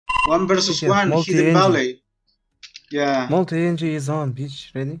1 versus Yeah, 1, hidden multi-engine. valley. Yeah. Multi-engine is on,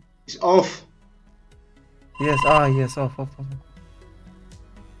 bitch. Ready? It's off. Yes, yes, off.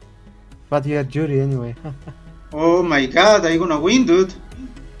 But you had Yuri anyway. Oh my god, I'm gonna win, dude.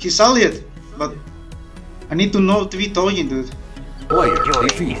 He's solid, but I need to know to be talking, dude. Player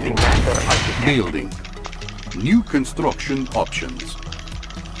defeated. Building. New construction options.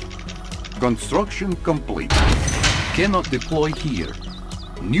 Construction complete. Cannot deploy here.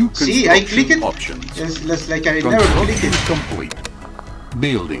 New construction See, I click it. options. It's like I never click Construction it. complete.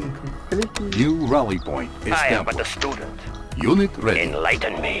 Building. New rally point I am but a established. student. Unit ready.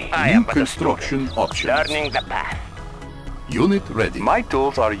 Enlighten me. I New am but a construction student. options. Learning the path. Unit ready. My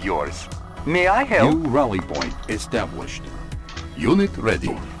tools are yours. May I help? New rally point established. Unit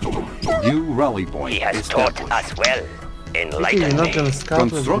ready. New rally point He has taught established. us well. You're Enlighten not me. gonna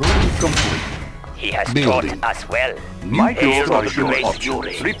scout us, bro. Construction complete. He has Building. taught us well. New My tools are the construction great options.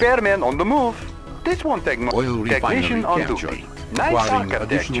 Yuri. Repairman on the move. This won't take much. Oil Technician refinery on captured. duty. Nice Requiring additional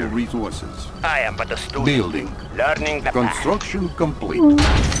architecture. resources. I am but a student. Building. Learning the path. Construction complete.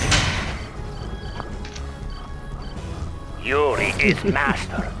 Yuri is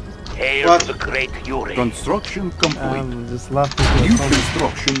master. Hail What? to the great Yuri. Construction complete. Just laughing to New the comment.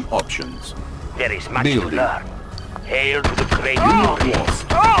 construction options. There is much Building. to learn. Hail to the great Unit Yuri. lost.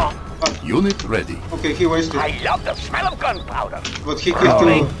 Oh, Unit ready. Okay, he wasted. I love the smell of gunpowder. But he killed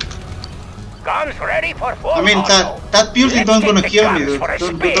two. Guns ready for full I mean, auto. that building Let's don't take gonna the kill me, guns dude. for a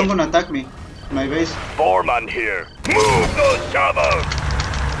Don't spin. gonna attack me. My base. Foreman here. Move those shovels.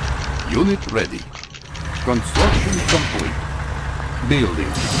 Unit ready. Construction complete. Building.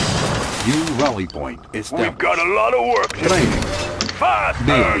 New rally point established. We've got a lot of work to do. Training. Faster,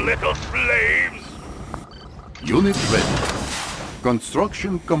 Building. little slaves. Unit ready.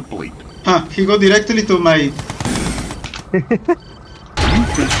 Construction complete. Huh, he go directly to my... New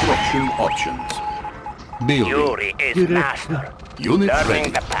construction options. Building. Yuri is master. Unit ready.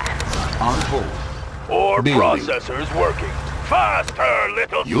 Learning the path. On hold. Ore Building. processors working. Faster,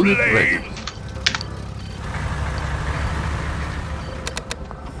 little Unit slaves. ready.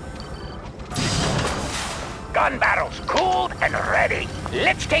 Gun barrels cooled and ready.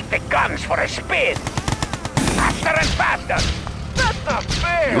 Let's take the guns for a spin. Faster and faster. That's not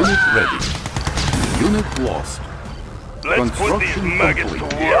fair. Unit ready. Unit lost. Let's put these Construction maggots to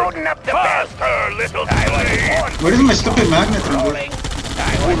complete. work. Loading up the faster, little slaves. Where is my stupid magnet from, dude?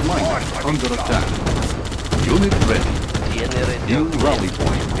 Ore mine under attack. Unit ready. New rally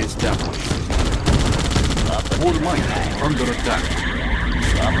point established. Ore mine under attack.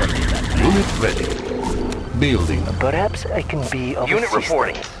 Unit ready. Building. Perhaps I can be of Unit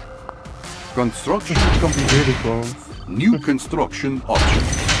reporting. Construction complete. Beautiful. New construction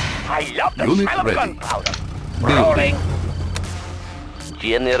options. I love the Unit smell of ready. gunpowder. Building.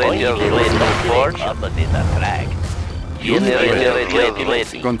 Generator ready to forge. Unit ready.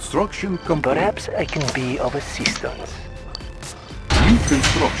 ready. Construction complete. Perhaps I can be of assistance. New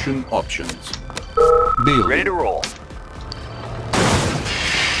construction options. Building. Ready to roll.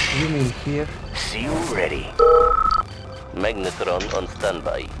 You mean here? See you ready. Magnetron on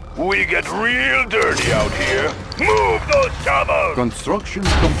standby. We get real dirty out here. Move those shovels. Construction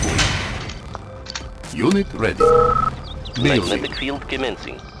complete. Unit ready. Building. Magnetic field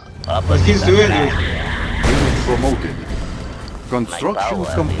commencing. What he's doing, dude? Unit promoted. Construction My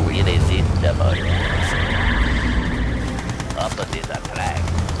power complete. is irresistible. Opposite attract.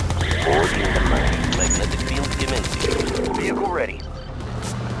 Forging the mind. Magnetic field commencing. Vehicle ready.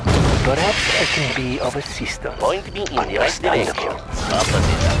 Perhaps I can be of assistance. Point me in the right Understandable. direction.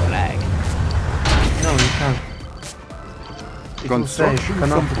 Opposite attract. No, you can't. It will say, Construction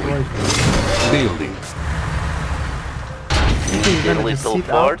cannot complete. deploy. Building. You think you're gonna just Little sit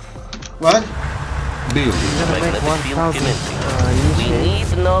out? force. What? Building. You're gonna make Magnetic field 1,000 commencing. We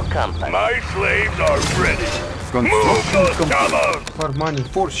initiates need no company. My slaves are ready. Move Construction those complete. shovels. for money.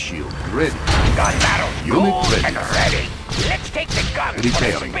 Force shield ready. Gun barrels Unit cooled ready. and ready. Let's take the guns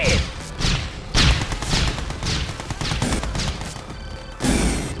Repairing. for a spin.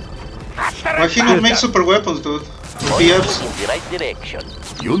 Faster Why and he not make faster. super weapons, dude? Point me PFs? in the right direction.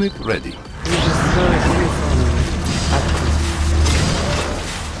 Unit ready. You just away from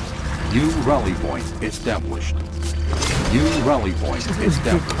New rally point established. New rally point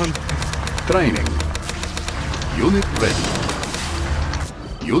established. Training. Unit ready.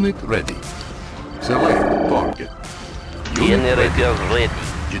 Unit ready. Select target. Unit ready. Generator ready.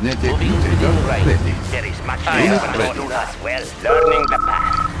 Genetic Moving mutator within range. ready. There is much I Unit to ready. do as well. Learning the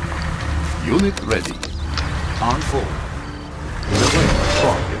path. Unit ready. On hold. Select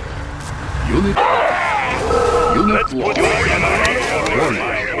target. Unit ready. Unit lost. Warning.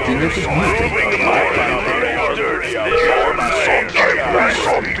 Genetic mutant.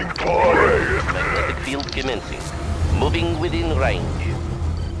 Magnetic field commencing. Moving within range.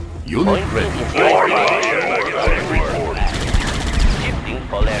 Unit ready. Shifting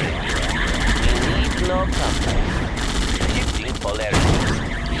polarity. We need no contact. Shifting polarity.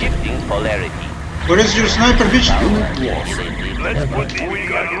 Shifting polarity. Where is your sniper, bitch? Unit lost. Let's put the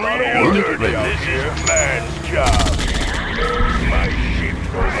Unit ready. This is man's job. My ship.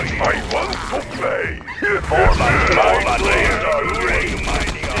 I want to play. For my players are ready.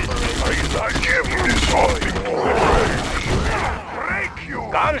 Mining operation. I give you something to break you.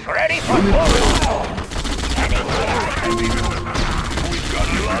 Guns ready for Unit war. ready.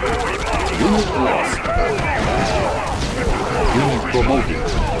 Unit lost. Unit promoted.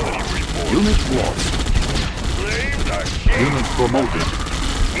 Unit lost. Unit promoted.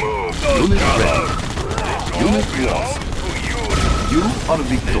 Unit ready. Unit lost. You are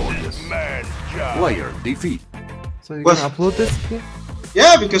victorious. Player defeat. So you're What? gonna upload this here?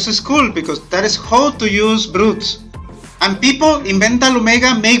 Yeah, because it's cool, because that is how to use brutes. And people in Mental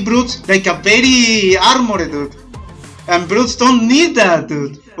Omega make brutes like a very armored, dude. And brutes don't need that,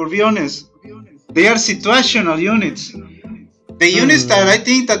 dude, for be honest. They are situational units. The units that I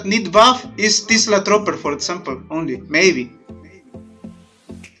think that need buff is Tesla Trooper, for example, only, maybe.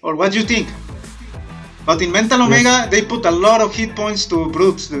 Or what do you think? But in Mental Omega, they put a lot of hit points to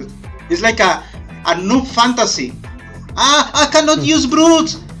brutes, dude. It's like a noob fantasy. Ah, I cannot use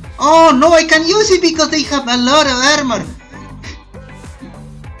brutes! Oh no, I can use it because they have a lot of armor.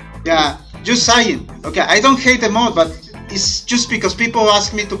 Yeah, just saying. Okay, I don't hate the mod, but it's just because people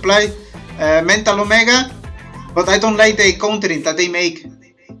ask me to play Mental Omega, but I don't like the countering that they make.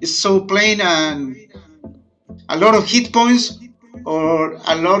 It's so plain and a lot of hit points or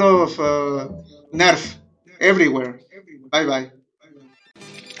a lot of nerf everywhere. Bye bye.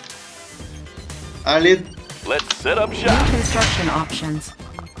 Alid, Let's set up New shop. construction options.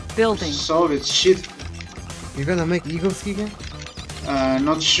 Building. solid shit. You're gonna make Eagle Ski again?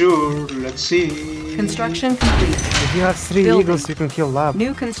 Not sure. Let's see. Construction complete. If you have 3 Building. Eagles, you can kill Lab.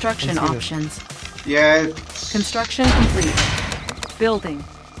 New construction Consider. options. Yeah. Construction complete. Building.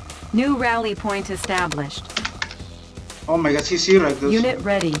 New rally point established. Oh my god, he's here like this. Unit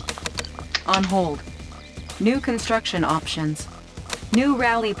ready. On hold. New construction options. New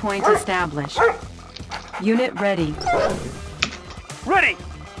rally point established. Unit ready. Ready.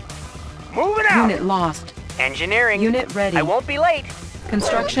 Moving out. Unit lost. Engineering. Unit ready. I won't be late.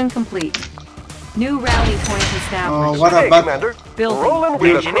 Construction complete. New rally point Oh, established. what a bad. Commander. Building. Rolling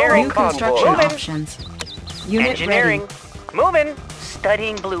with Engineering New a construction convoy. options. Unit Engineering. ready. Moving.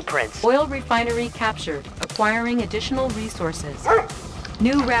 Studying blueprints. Oil refinery captured. Acquiring additional resources.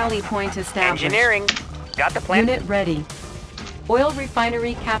 New rally point established. Engineering. Got the plan. Unit ready. Oil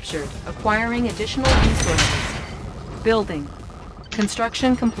refinery captured. Acquiring additional resources. Building.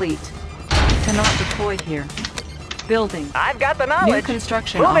 Construction complete. Cannot deploy here. Building. I've got the New knowledge.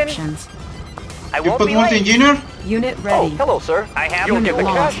 construction Moving. options. I You won't put be late. multi-engineer? Unit Oh, ready. hello, sir. I have You'll Unit get the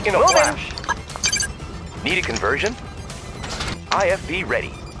lost. cash in a Moving. flash. Need a conversion? IFB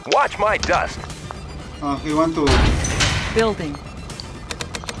ready. Watch my dust. Oh, he want to. Building.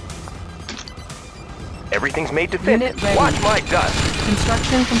 Everything's made to fit. Unit ready. Watch my dust.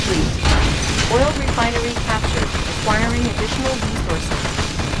 Construction complete. Oil refinery captured. Acquiring additional resources.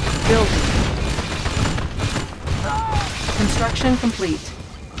 Building. Construction complete.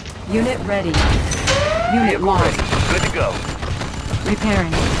 Unit ready. Unit Vehicle lost. ready. Good to go.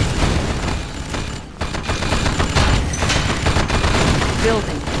 Repairing.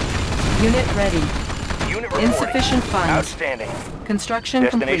 Building. Unit ready. Unit reporting. Insufficient funds. Outstanding. Construction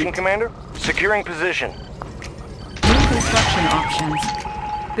Destination, complete. Commander? Securing position. New construction options.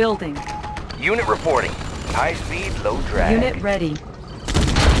 Building. Unit reporting. High speed, low drag. Unit ready.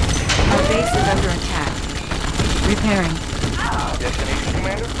 Our base is under attack. Repairing. Destination,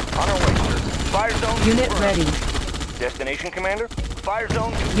 Commander? On our way, sir. Fire zone Unit confirmed. ready. Destination, Commander? Fire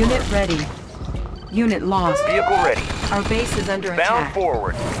zone confirmed. Unit ready. Unit lost. Vehicle ready. Our base is under Bound attack.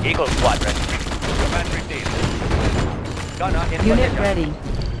 forward. Eagle Squadron. Command received. Gunner in Unit position. ready.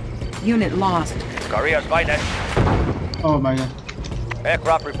 Unit lost. Korea's finest. Oh my god.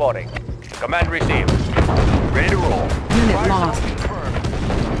 Aircraft reporting. Command received. Ready to roll. Unit Fire zone lost. confirmed.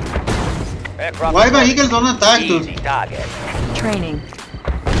 Aircraft Why the reporting. Eagles don't attack, Easy dude? target. Training.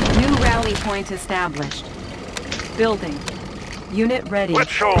 New rally point established. Building. Unit ready.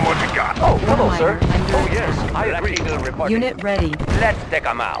 Let's show them what you got. Oh, hello, Miner sir. under Oh, yes. attack. I agree. Reporting. Unit ready. Let's take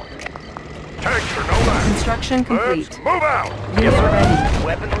them out. Tanks are no match. Construction complete. Let's move out. Unit ready.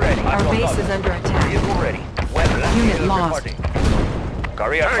 Weapon ready. Our base is under attack. Vehicle ready. Weapon Unit Eagle lost. reporting.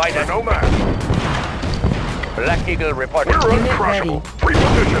 Courier Tanks are fighter. no match. Black Eagle reporting. We're Unit uncrushable. ready.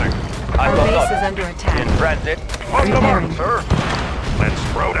 Repositioning. Our Echo base Southern. is under attack. In transit. On the mark, Repairing. sir. Let's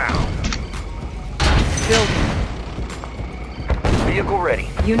throw down. Building. Vehicle ready.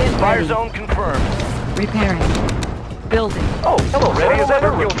 Unit Fire ready. zone confirmed. Repairing. Building. Oh, hello, Ready ready as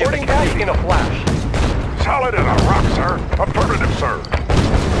ever, reporting back. in a flash. Solid as a rock, sir. Affirmative, sir.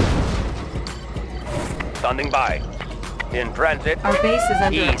 Standing by. In transit. Our base is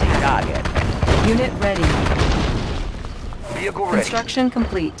under Easy attack. target. Unit ready. Vehicle ready. Construction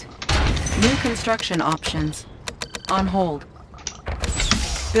complete. New construction options. On hold.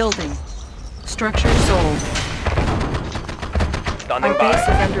 Building. Structure sold. Standing Our base is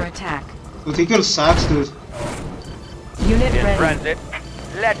by. under attack. Dude, Eagle sucks, dude. Unit In ready. transit.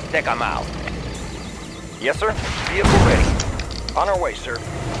 Let's take them out. Yes, sir. Vehicle ready. On our way, sir.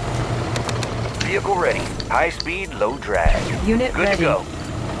 Vehicle ready. High speed, low drag. Unit Good ready. to go.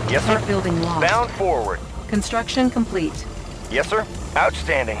 Yes, sir. Tech building lost. Bound forward. Construction complete. Yes, sir.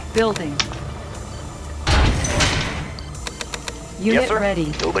 Outstanding. Building. Unit yes, sir.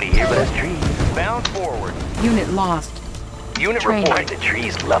 ready. Nobody here but us trees. Bound forward. Unit lost. Unit Training. reporting. The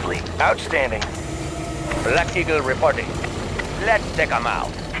tree's lovely. Outstanding. Black Eagle reporting. Let's take them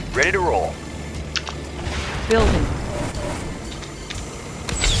out. Ready to roll. Building.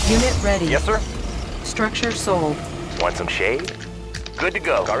 Unit ready. Yes, sir. Structure sold. Want some shade? Good to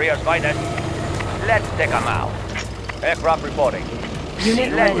go. Courier's fighter. Let's take them out. Aircraft reporting.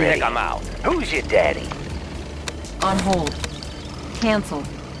 Unit Let's ready. take them out. Who's your daddy? On hold. Cancel.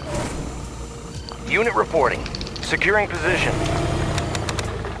 Unit reporting. Securing position.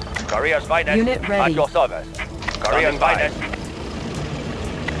 Courier's fighter. Unit ready. At your service. Courier's fighter.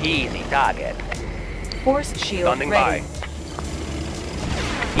 Easy target. Force shield Standing by. ready.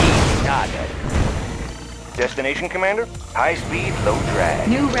 Easy target. Destination, Commander? High speed, low drag.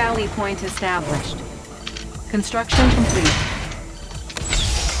 New rally point established. Construction complete.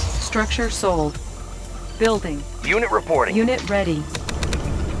 Structure sold. Building. Unit reporting. Unit ready.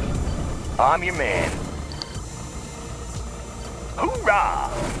 I'm your man. Hoorah!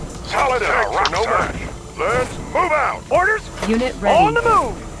 Solid as a rock, no match. Let's move out. Orders? Unit ready. On the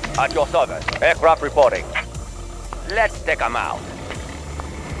move! At your service. Aircraft reporting. Let's take them out.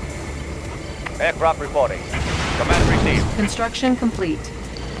 Aircraft reporting. Command received. Construction complete.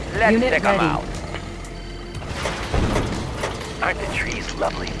 Let's Unit take them ready. out. Aren't the trees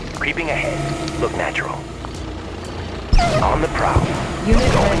lovely? Creeping ahead. Look natural. On the prowl.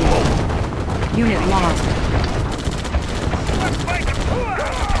 Unit ready. Unit lost.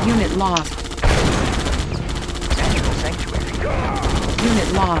 Unit lost. Natural sanctuary.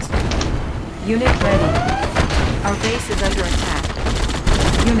 Unit lost. Unit ready. Our base is under attack.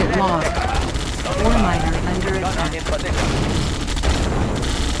 Unit lost. Ore miner under attack.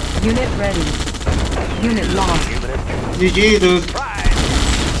 Unit ready. Unit lost. GG, dude.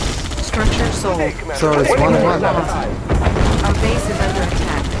 Structure sold. So it's Unit 1-1. lost. Our base is under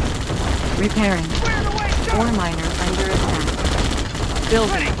attack. Repairing. Ore miner under attack.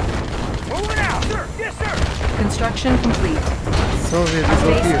 Building. Moving out, sir. Yes, sir. Construction complete. Soviet Our is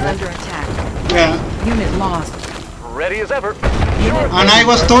base is okay, under attack. Yeah. Unit lost. Ready as ever. Unit And I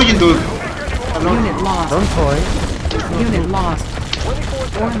was toying, dude. Unit lost. Don't toy. Unit lost.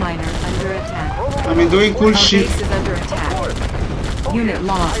 Ore miner under attack. I mean, doing cool Our shit. base is under attack. Unit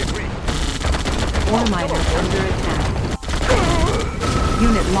lost. Ore miner under attack.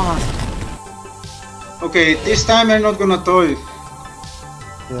 Unit lost. Okay, this time I'm not gonna toy.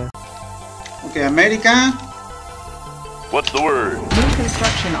 Yeah. Okay, America. What's the word? New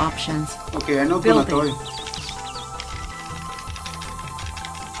construction options. Okay, I'm not gonna Building. toy.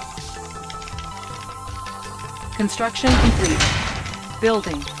 Construction complete.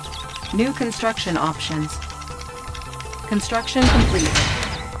 Building. New construction options. Construction complete.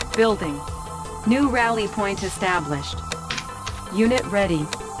 Building. New rally point established. Unit ready.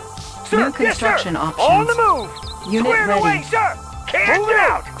 Sir, New construction yes, sir. options. On the move. Unit Squared ready. away, sir. Can't move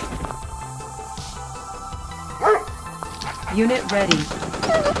out. Unit ready.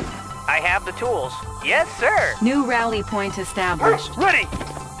 I have the tools. Yes, sir. New rally point established. Ready.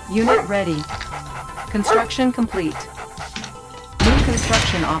 Unit ready. Construction complete. New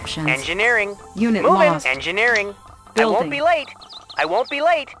construction options. Engineering. Unit Moving. lost. Engineering. I Building. won't be late. I won't be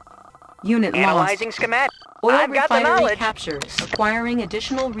late. Unit lost. Analyzing schematic. Oil I've got the refinery knowledge. captured. Acquiring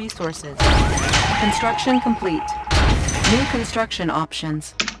additional resources. Construction complete. New construction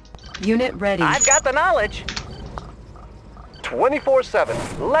options. Unit ready. I've got the knowledge.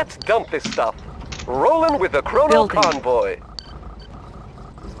 24/7. Let's dump this stuff. Rolling with the Chrono Building. Convoy.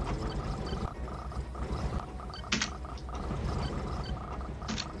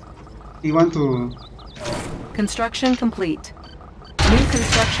 You want to... Construction complete. New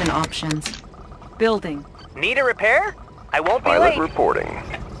construction options. Building. Need a repair? I won't be Pilot late. reporting.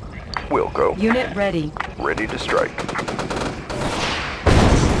 Wilco, Unit ready. ready to strike.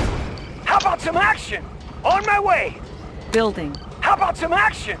 How about some action? On my way. Building. How about some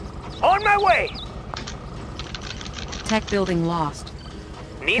action? On my way. Tech building lost.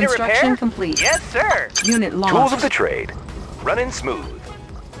 Need a Construction repair? complete. Yes, sir. Unit Tools of lost. the trade. Running smooth.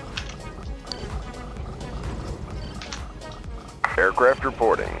 Aircraft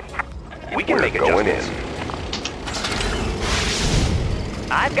reporting. We can We're make going adjustments. in.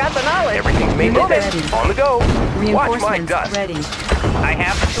 I've got the knowledge. Everything's made Unit moving. ready. On the go. Watch my Reinforcements dust. ready. I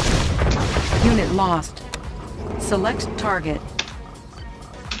have. Unit lost. Select target.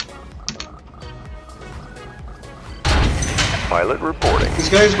 Pilot reporting. This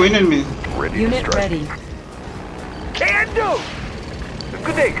guy is winning me. Ready Unit to strike. ready. Can do.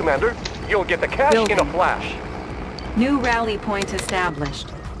 Good day, Commander. You'll get the cash in a Building. flash. New rally point established.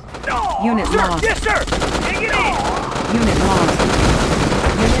 Oh, Unit sir, lost. Yes, sir. Take it in. Unit lost.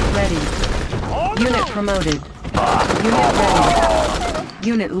 Unit ready. On the Unit move. promoted. Unit ready.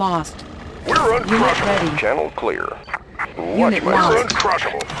 Unit lost. We're Unit uncrushable. ready. Channel clear. Watch Unit my lost. six.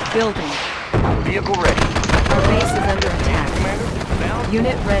 Uncrushable. Building. Vehicle ready. Our base is under attack.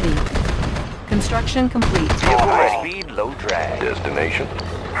 Unit ready. Construction complete. Vehicle ready. Speed, low drag. Destination.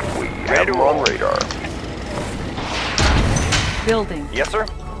 We Ready have to them roll. on radar. Building. Yes, sir.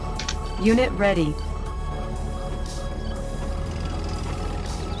 Unit ready.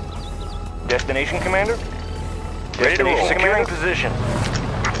 Destination, Commander. Ready to roll. Destination, securing position.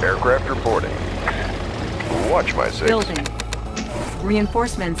 Aircraft reporting. Watch my six. Building.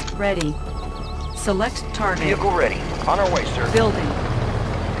 Reinforcements ready. Select target. Vehicle ready. On our way, sir. Building.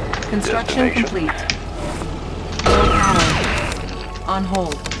 Construction Destination. complete. Low power. On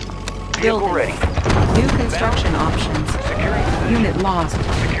hold. Vehicle Building. ready. New construction options. Securing position. Unit lost.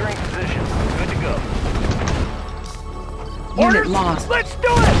 Securing position. Good to go. Unit lost. Let's do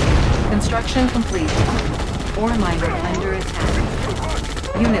it! Construction complete. Ore miner under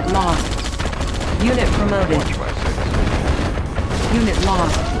attack. Unit lost. Unit promoted. Watch my six. Unit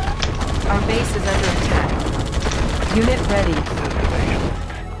lost. Our base is under attack. Unit ready.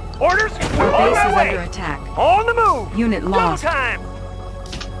 Orders? Our On base my is way. under attack. On the move. Unit Double lost. time.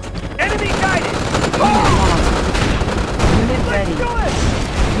 Enemy guided. Unit lost. Unit ready. Do it.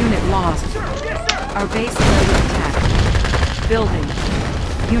 Unit lost. Yes, sir. Our base is under attack. Building.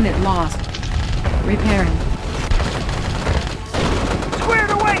 Unit lost. Repairing. Squared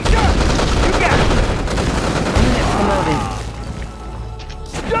away, sir. You got Unit promoted.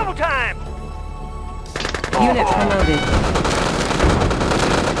 it. Double time. Unit promoted.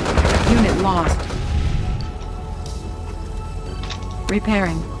 Unit lost.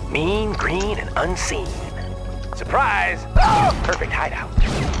 Repairing. Mean, green, and unseen. Surprise! Perfect hideout.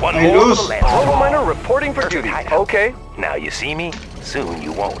 One I more lose. for the land. Robo miner reporting for Perfect duty. hideout. Okay. Now you see me, soon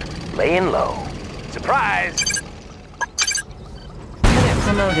you won't. Laying low. Surprise! Unit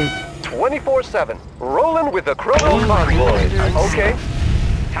promoted. 24/7. Rolling with the Chrono Convoy. Okay.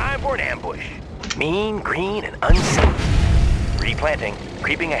 Time for an ambush. Mean, green, and unseen. Replanting,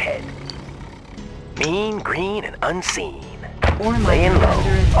 creeping ahead. Mean, green, and unseen. Ore Laying miner low.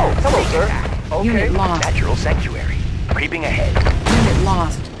 under attack. Hello, sir. Okay. Unit lost. Natural sanctuary. Creeping ahead. Unit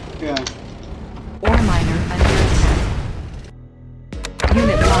lost. Yeah. Ore miner under attack.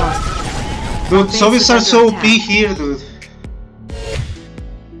 Unit lost. Dude, Base Soviets is are under so attack. OP here, dude.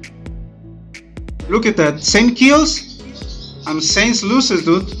 Look at that. Same kills and Saints loses,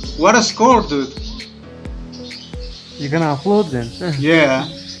 dude. What a score, dude. You're gonna upload them. Yeah.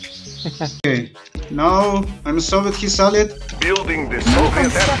 Okay. Now I'm Soviet, he's solid. Building the New Soviet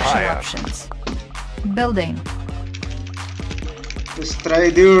construction Empire. options. Building. Let's try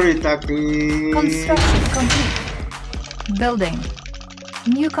Yuri tactic. Construction complete. Building.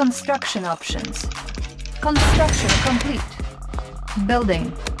 New construction options. Construction complete.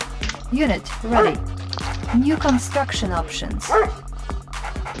 Building. Unit ready. New construction options.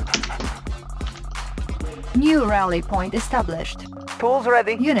 New rally point established. Tools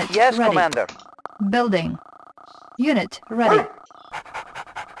ready? Unit Yes, ready. Commander. Building. Unit ready.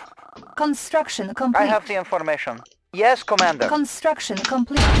 Construction complete. I have the information. Yes, Commander. Construction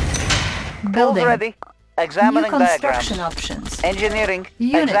complete. Tools Building. ready? New Examining construction diagrams. options. Engineering.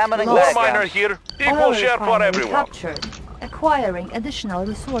 Unit Examining lost. diagrams. here. Oil refinery captured. Acquiring additional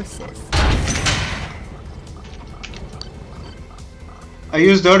resources. I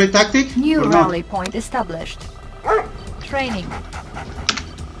use dirty tactic? New or not? rally point established. Training.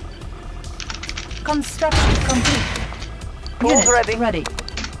 Construction complete. Tools Unit ready.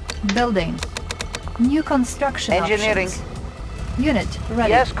 Building. New construction Engineering. options. Unit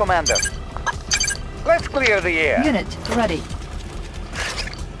ready. Yes, Commander. Let's clear the air. Unit ready.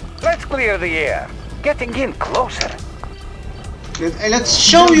 Let's clear the air. Getting in closer. Let's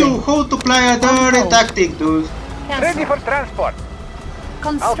show you how to play a dirty tactic, dude. Ready Cancel. for transport. I'll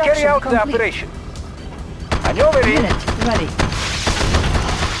Construction carry out the complete. operation. Maneuver in. Unit ready.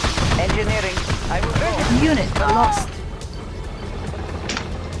 Engineering. I will go. Unit lost.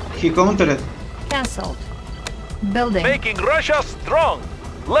 He countered it. Cancelled. Building. Making Russia strong.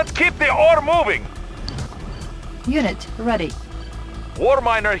 Let's keep the ore moving. Unit ready. War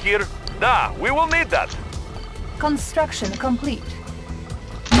miner here. Da, we will need that. Construction complete.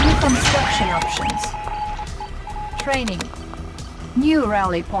 New construction options. Training. New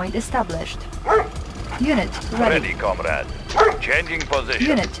rally point established. Unit ready. Ready, comrade. Changing position.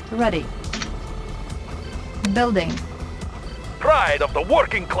 Unit ready. Building. Pride of the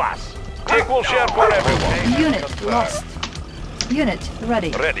working class. Equal share for everyone. Unit lost. Unit ready.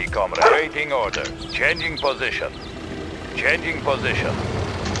 Ready, comrade. Waiting orders. Changing position. Changing position.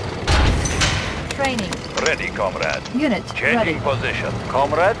 Training. Ready, comrade. Unit ready. Changing position.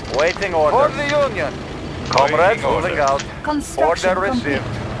 Comrade, waiting order. For the Union. Comrade, Waiting moving order. out. Construction Order complete.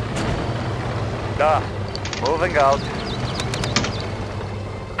 received. Da. Moving out.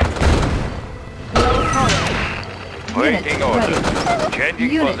 Unit Waiting order. ready.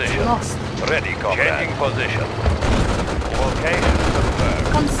 Changing Unit position. lost. Ready, comrade. Changing position. Location confirmed.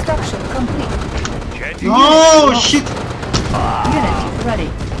 Construction complete. Changing Oh shit! Unit ready.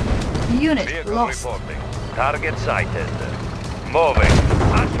 Unit vehicle lost. reporting. Target sighted. Moving.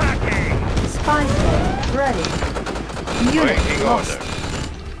 Attacking. Spy plane ready. Unit Waiting lost.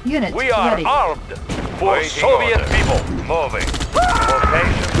 order. Unit We are ready. armed. For Waiting Soviet order. people. Moving.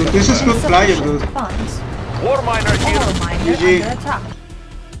 Location. Dude, this is good player, Insufficient dude. funds. War miner here. Ore miner GG. under attack.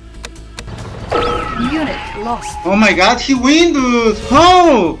 Unit lost. Oh my god, he win, dude!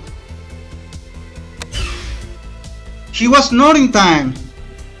 How? He was not in time.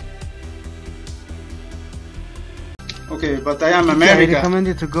 Okay, but I am I America. recommend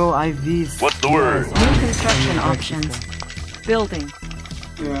you to go IVs. What's the word? New construction options. Building.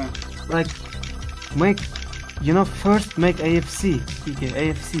 Yeah. Like, make, first make AFC. Okay,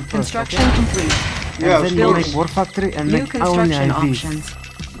 AFC first. Construction okay? complete. Yeah, And of then you course. make War Factory and New make only construction IVs. options.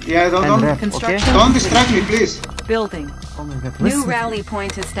 Yeah, And don't ref, okay? Construction don't complete. distract me, please. Building. Oh my god, New listen. rally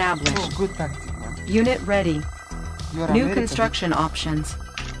point Oh, established. good tactic, man. Unit ready. You are New American. construction options.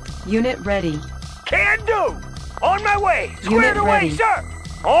 Unit ready. Can do. On my way. Unit ready. sir.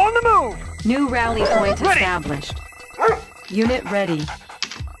 On the move. New rally point Ready. established. Unit ready.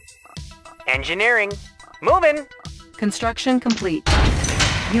 Engineering. Moving. Construction complete.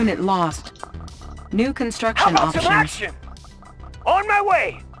 Unit lost. New How construction about some options. action? On my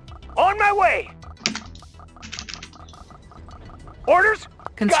way. On my way. Orders?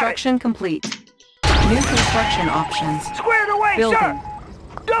 Construction complete. New construction options. Squared away, Building. sir.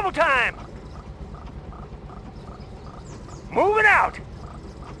 Double time. Moving out.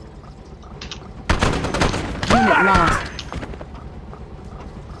 Unit lost.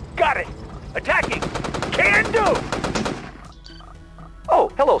 Got it. Attacking. Can do. Oh,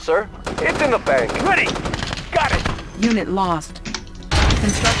 hello, sir. It's in the bank. Ready. Got it. Unit lost.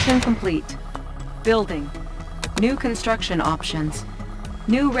 Construction complete. Building. New construction options.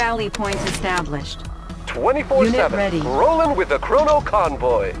 New rally point established. 24/7. Unit ready. Rolling with the Chrono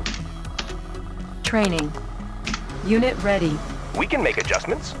Convoy. Training. Unit ready. We can make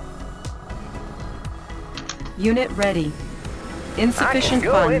adjustments. Unit ready. I can Insufficient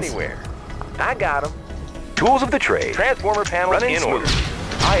go funds. anywhere. I got them. Tools of the trade. Transformer panels Running in smooth. order.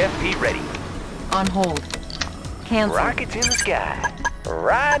 IFP ready. On hold. Cancel. Rockets in the sky.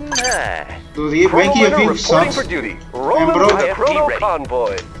 Riding high. Dude, he, when Chrono he Winner appears reporting sucks. for duty. Rolling bro. with the IFP Chrono ready.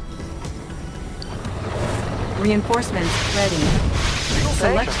 Convoy. Reinforcements ready.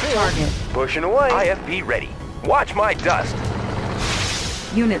 Select target. Pushing away. IFP ready. Watch my dust.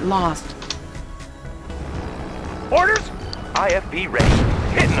 Unit lost. Orders? IFP ready.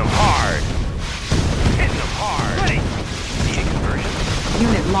 Hitting them hard. Hitting them hard. Ready. Need a conversion.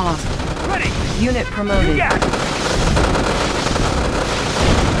 Unit lost. Ready. Unit promoted. Yeah.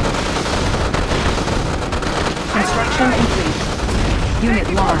 Construction complete. Unit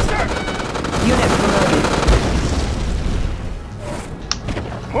lost. Unit promoted.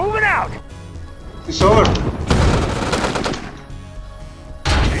 Moving out. It's over.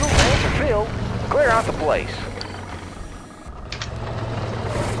 Fuel tanks are filled. Clear out the place.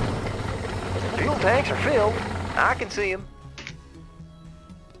 Fuel tanks are filled. I can see them.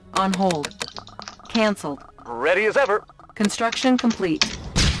 On hold. Cancelled. Ready as ever. Construction complete.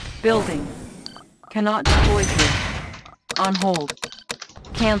 Building. Cannot deploy here. On hold.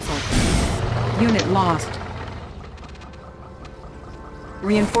 Cancelled. Unit lost.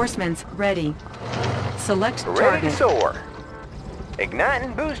 Reinforcements ready. Select Ready target. to soar.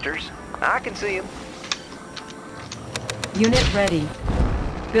 Igniting boosters. I can see them. Unit ready.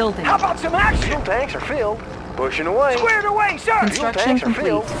 Building. How about some action? Fuel tanks are filled. Pushing away. Squared away, sir! Construction Fuel tanks are complete.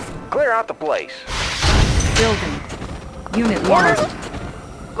 filled. Clear out the place. Building. Unit Orders.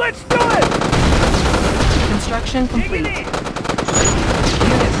 lost. Let's do it! Construction Digging complete. in!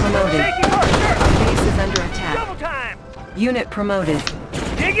 Unit promoted. Taking mark, sir! Base is under attack. Double time! Unit promoted.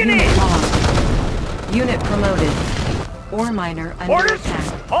 Digging Unit in! lost. Unit promoted. Ore miner under Orders!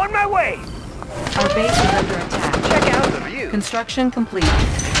 attack. On my way! Our base is under attack. Check out the view. Construction complete.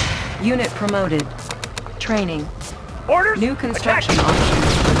 Unit promoted. Training. Orders! New construction Attack.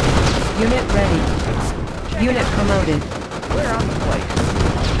 options. Unit ready. Unit promoted. Clear out the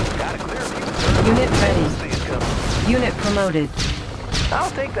place. Got a clear view, sir. Unit ready. See us coming. Unit promoted.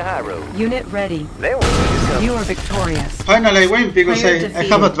 I'll take the high road. Unit ready. They won't see us coming. You are victorious. Finally I win because Player I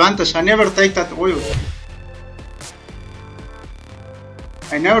defeated. have advantage. I never take that oil.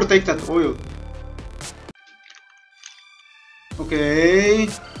 I never take that oil. Okay.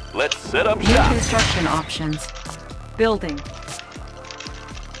 Let's set up New shop. construction options. Building.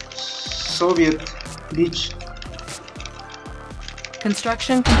 Soviet beach.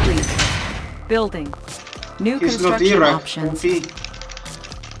 Construction complete. Building. New He's not construction Iraq. options.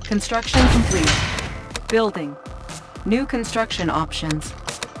 OP. Construction complete. Building. New construction options.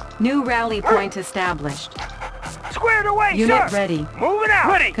 New rally point established. Squared away, Unit sir! ready. Moving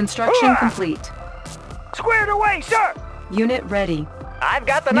out! Ready! Construction complete. Squared away, sir! Unit ready. I've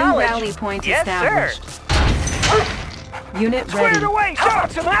got the New knowledge. rally point yes, established. sir. Unit Squared ready. away, sir! How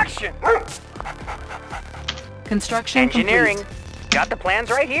about some action? Construction Engineering. complete. Got the plans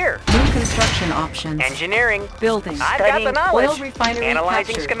right here. New construction options. Engineering. Building. I've got the knowledge. Oil refinery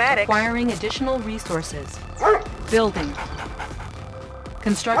Analyzing captured. schematics. Acquiring additional resources. Building.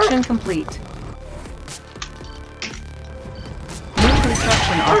 Construction complete. New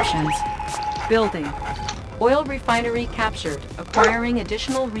construction options. Building. Oil refinery captured. Acquiring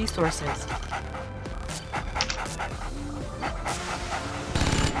additional resources.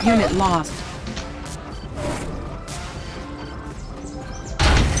 Unit lost.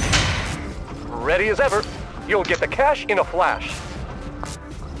 Ready as ever. You'll get the cash in a flash.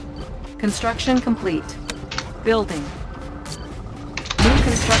 Construction complete. Building. New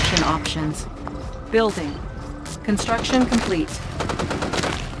construction options. Building. Construction complete.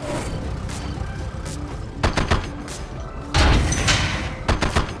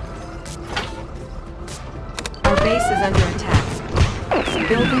 Our base is under attack.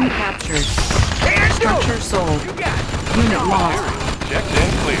 Building captured. Structure sold. Unit lost. Checked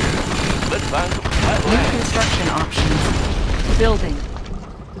and cleared. Let's find some flat New land. construction options. Building.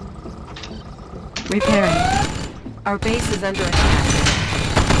 Repairing. Our base is under attack.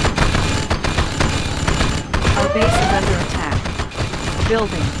 Our base is under attack.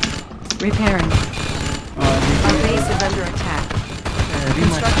 Building. Repairing. Our base is under attack.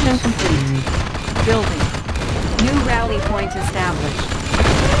 Construction complete. Building. New rally point established.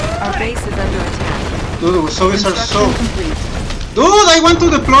 Our base is under attack. Dude, the Soviets are so... Construction complete. Dude, I want to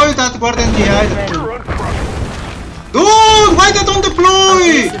deploy that Guardian Unit GI. ready. Dude, why they don't Our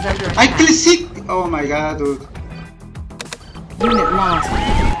base deploy? is under I attack. click sick. Oh my god, dude. Unit lost.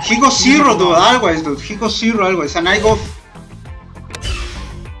 He goes zero, dude, always, dude. He goes zero always, and I go...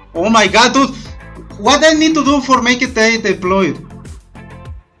 Oh my god, dude. What I need to do for make it deployed?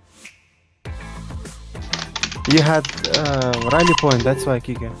 You had rally point, that's why,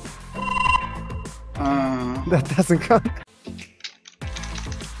 Kike. That doesn't count.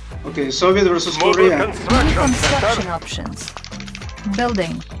 Okay, Soviet versus Mobile Korea. New construction construction center. options.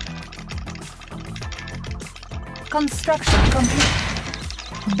 Building. Construction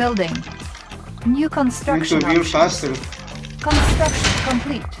complete. Building. New Need construction to build options. faster. Construction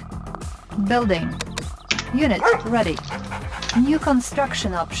complete. Building. Unit ready. New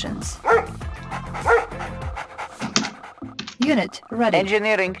construction options. Unit ready.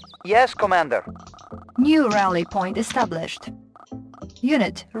 Engineering. Yes, Commander. New rally point established.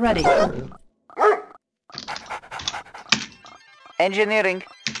 Unit ready. Engineering.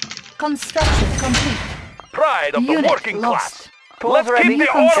 Construction complete. Pride of the Unit working lost. class. Tools Let's ready. keep New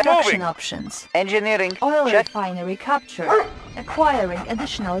the ore construction moving. options. Engineering. Oil Check. refinery captured. Acquiring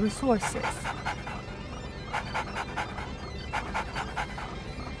additional resources.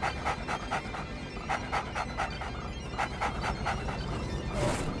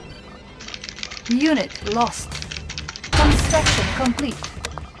 Unit lost. Construction complete.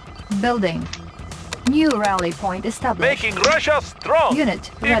 Building. New rally point established. Making Russia strong.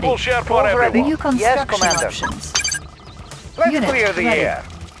 Unit ready. Equal share for everyone. New construction Commander. options. Let's Unit clear the ready. air.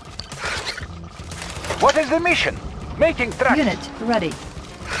 What is the mission? Making tracks. Unit ready.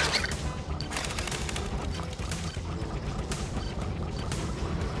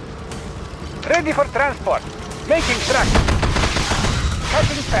 Ready for transport. Making tracks.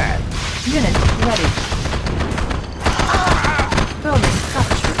 Cutting path. Unit ready. Building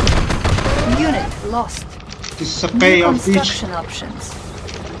captured. Unit lost. This is a New payoff each. construction options.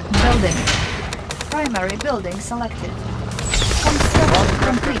 Building. Primary building selected. Construction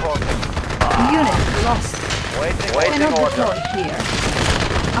complete. Unit lost. Waiting Cannot order. deploy here.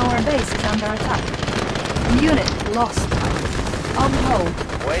 Our base is under attack. Unit lost. On hold.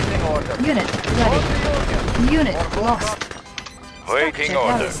 Waiting order. Unit ready. Unit lost. Waiting Structure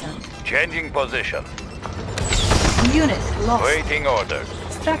orders. garrison. Changing position. Unit lost. Waiting orders.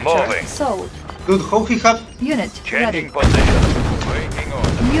 Structure Moving. sold. Dude, how he have... Unit Changing ready. position. Waiting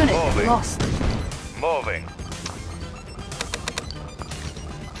orders. Unit Moving. lost. Moving.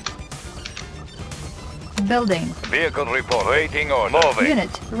 Building. Vehicle report. Waiting order. Moving.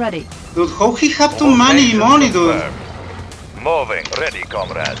 Unit ready. Dude, how he have too many money, dude? Confirmed. Moving. Ready,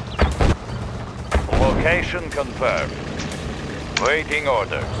 comrade. Location confirmed. Waiting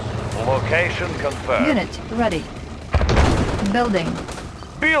orders. Location confirmed. Unit ready. Building.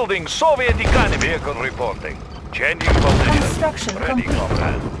 Building Soviet economy. Vehicle reporting. Changing position. Construction Ready, complete.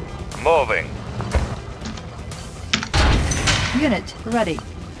 comrade. Moving. Unit ready.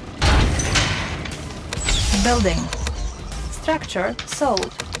 Building. Structure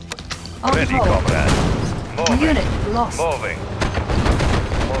sold. On Ready, hold. comrade. Moving. Unit lost. Moving.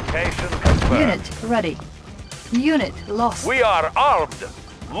 Location confirmed. Unit ready. Unit lost. We are armed.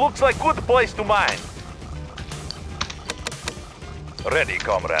 Looks like good place to mine. Ready,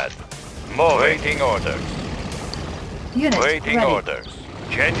 comrade. Moving. Waiting orders. Unit Waiting ready. orders.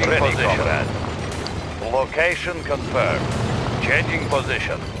 Changing position. Comrade. Location confirmed. Changing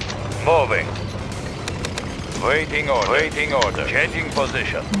position. Moving. Waiting order. Waiting order. Changing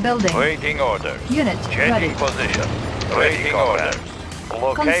position. Building. Waiting order. Unit Changing ready. position. Waiting orders.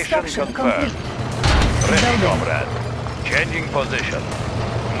 Location Construction confirmed. complete. Ready, Building. comrade. Changing position.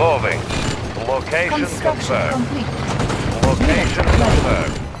 Moving. Location Construction confirmed. complete. Location Unit ready.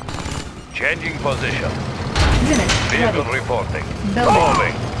 confirmed. Changing position. Unit Vehicle ready. reporting. Building.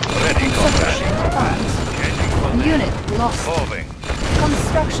 Moving. Ready, comrade. Funds. Changing position. Unit lost. Moving.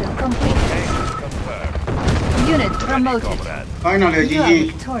 Construction complete. Location confirmed. Unit Ready, promoted. comrade. Finally, a You are GG.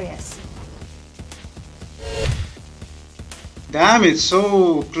 victorious. Damn, it's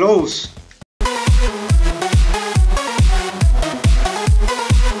so close.